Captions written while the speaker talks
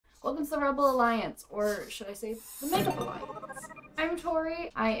Welcome to the Rebel Alliance, or should I say the Makeup Alliance. I'm Tori.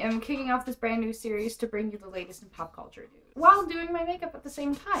 I am kicking off this brand new series to bring you the latest in pop culture news, while doing my makeup at the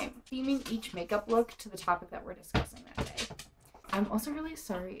same time, theming each makeup look to the topic that we're discussing that day. I'm also really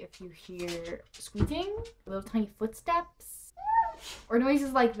sorry if you hear squeaking, little tiny footsteps, or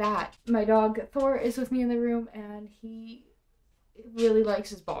noises like that. My dog Thor is with me in the room, and he really likes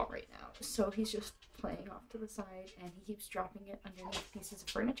his ball right now, so he's just playing off to the side, and he keeps dropping it underneath pieces of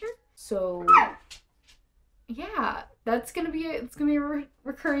furniture. So yeah, it's gonna be a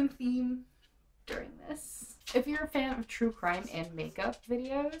recurring theme during this. If you're a fan of true crime and makeup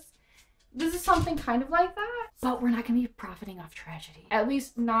videos, this is something kind of like that, but we're not gonna be profiting off tragedy, at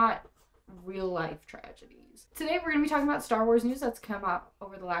least not real life tragedies. Today we're gonna be talking about Star Wars news that's come out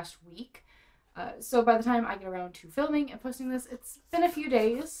over the last week. So by the time I get around to filming and posting this, it's been a few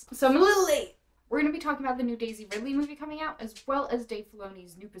days, so I'm a little late. We're going to be talking about the new Daisy Ridley movie coming out, as well as Dave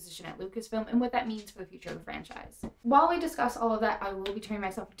Filoni's new position at LucasFilm and what that means for the future of the franchise. While we discuss all of that, I will be turning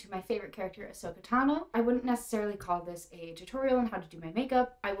myself into my favorite character, Ahsoka Tano. I wouldn't necessarily call this a tutorial on how to do my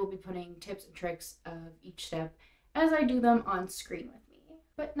makeup. I will be putting tips and tricks of each step as I do them on screen with me.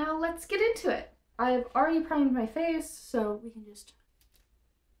 But now let's get into it. I've already primed my face, so we can just...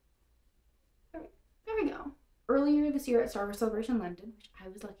 There we go. Earlier this year at Star Wars Celebration London, which I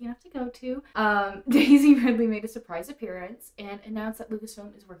was lucky enough to go to, Daisy Ridley made a surprise appearance and announced that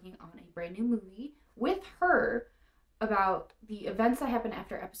Lucasfilm is working on a brand new movie with her about the events that happened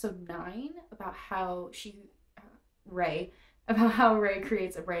after episode 9, about how Rey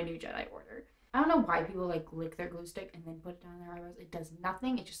creates a brand new Jedi Order. I don't know why people like lick their glue stick and then put it down their eyebrows. It does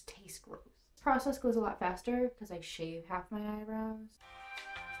nothing. It just tastes gross. This process goes a lot faster because I shave half my eyebrows.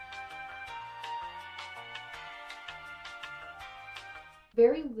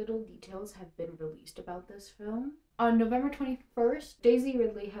 Very little details have been released about this film. On November 21st, Daisy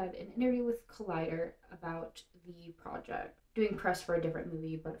Ridley had an interview with Collider about the project, doing press for a different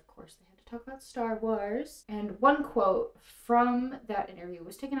movie, but of course they had to talk about Star Wars. And one quote from that interview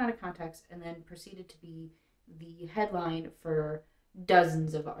was taken out of context and then proceeded to be the headline for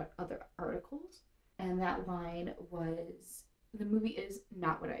dozens of other articles. And that line was, "The movie is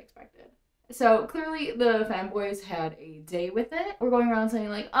not what I expected." So clearly the fanboys had a day with it. We're going around saying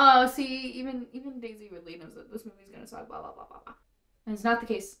like, oh, see, even Daisy Ridley knows that this movie's gonna suck, blah, blah, blah, blah, blah. And it's not the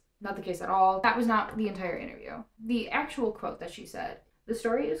case at all. That was not the entire interview. The actual quote that she said, "The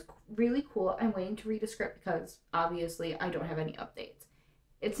story is really cool. I'm waiting to read a script because obviously I don't have any updates.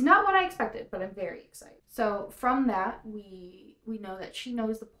 It's not what I expected, but I'm very excited." So from that, we know that she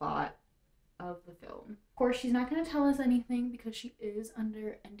knows the plot of the film. Of course, she's not going to tell us anything because she is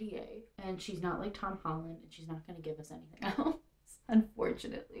under NDA, and she's not like Tom Holland, and she's not going to give us anything else,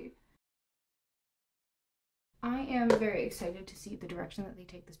 unfortunately. I am very excited to see the direction that they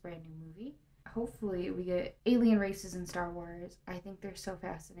take this brand new movie. Hopefully we get alien races in Star Wars. I think they're so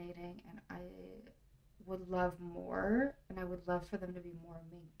fascinating, and I would love more, and I would love for them to be more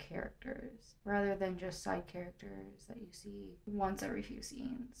main characters rather than just side characters that you see once every few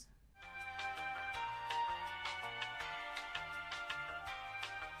scenes.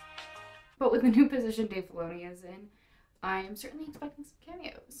 But with the new position Dave Filoni is in, I am certainly expecting some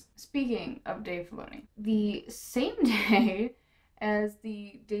cameos. Speaking of Dave Filoni, the same day as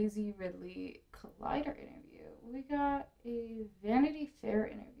the Daisy Ridley Collider interview, we got a Vanity Fair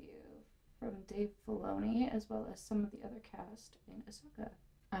interview from Dave Filoni as well as some of the other cast in Ahsoka.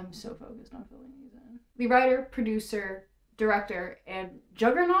 I'm so focused on filling these in. The writer, producer, director, and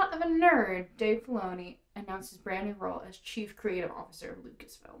juggernaut of a nerd, Dave Filoni, announced his brand new role as Chief Creative Officer of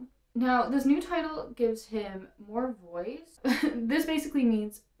Lucasfilm. Now, this new title gives him more voice. This basically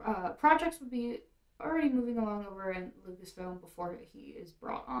means projects would be already moving along over in Lucasfilm before he is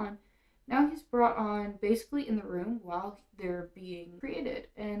brought on. Now he's brought on basically in the room while they're being created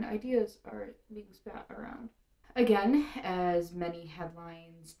and ideas are being spat around. Again, as many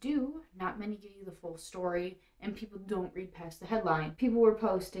headlines do, not many give you the full story, and people don't read past the headline. People were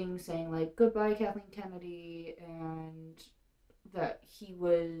posting saying like, "Goodbye Kathleen Kennedy," and that he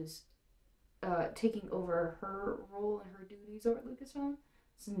was taking over her role and her duties over at Lucasfilm.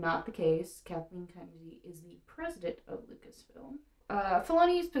 This is not the case. Kathleen Kennedy is the president of Lucasfilm.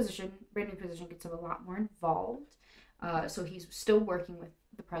 Filoni's position, brand new position, gets him a lot more involved. So he's still working with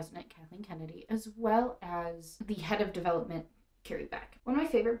the president, Kathleen Kennedy, as well as the head of development, Carrie Beck. One of my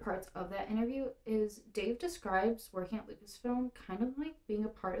favorite parts of that interview is Dave describes working at Lucasfilm kind of like being a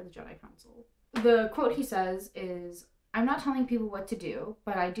part of the Jedi Council. The quote he says is, "I'm not telling people what to do,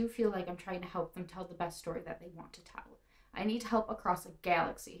 but I do feel like I'm trying to help them tell the best story that they want to tell. I need help across a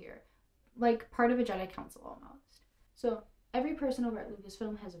galaxy here, like part of a Jedi Council almost." So Every person over at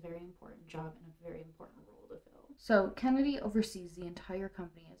Lucasfilm has a very important job and a very important role to fill. So Kennedy oversees the entire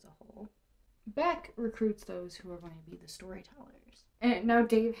company as a whole. Beck recruits those who are going to be the storytellers. And now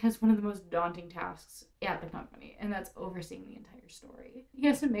Dave has one of the most daunting tasks at the company, and that's overseeing the entire story. He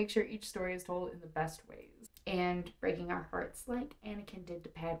has to make sure each story is told in the best ways, and breaking our hearts like Anakin did to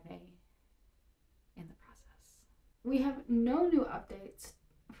Padme in the process. We have no new updates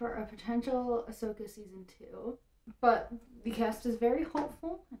for a potential Ahsoka Season 2, but the cast is very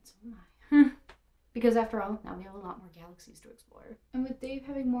hopeful, and so am I. Because after all, now we have a lot more galaxies to explore. And with Dave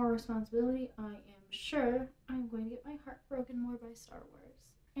having more responsibility, I am sure I'm going to get my heart broken more by Star Wars.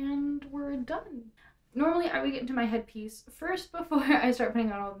 And we're done. Normally I would get into my headpiece first before I start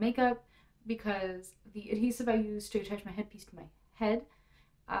putting on all the makeup, because the adhesive I use to attach my headpiece to my head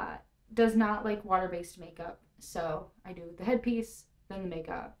does not like water-based makeup. So I do the headpiece, then the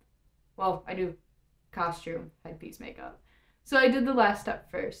makeup. Well, I do costume, headpiece, makeup. So I did the last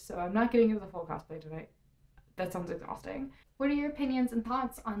step first, so I'm not getting into the full cosplay tonight. That sounds exhausting. What are your opinions and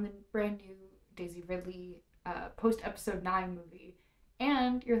thoughts on the brand new Daisy Ridley post-episode 9 movie?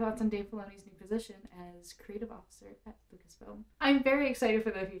 And your thoughts on Dave Filoni's new position as creative officer at Lucasfilm. I'm very excited for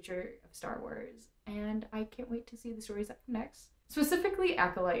the future of Star Wars, and I can't wait to see the stories that come next. Specifically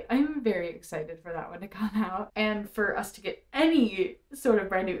Acolyte. I'm very excited for that one to come out, and for us to get any sort of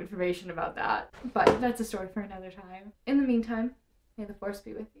brand new information about that. But that's a story for another time. In the meantime, may the Force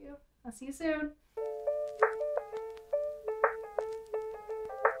be with you. I'll see you soon.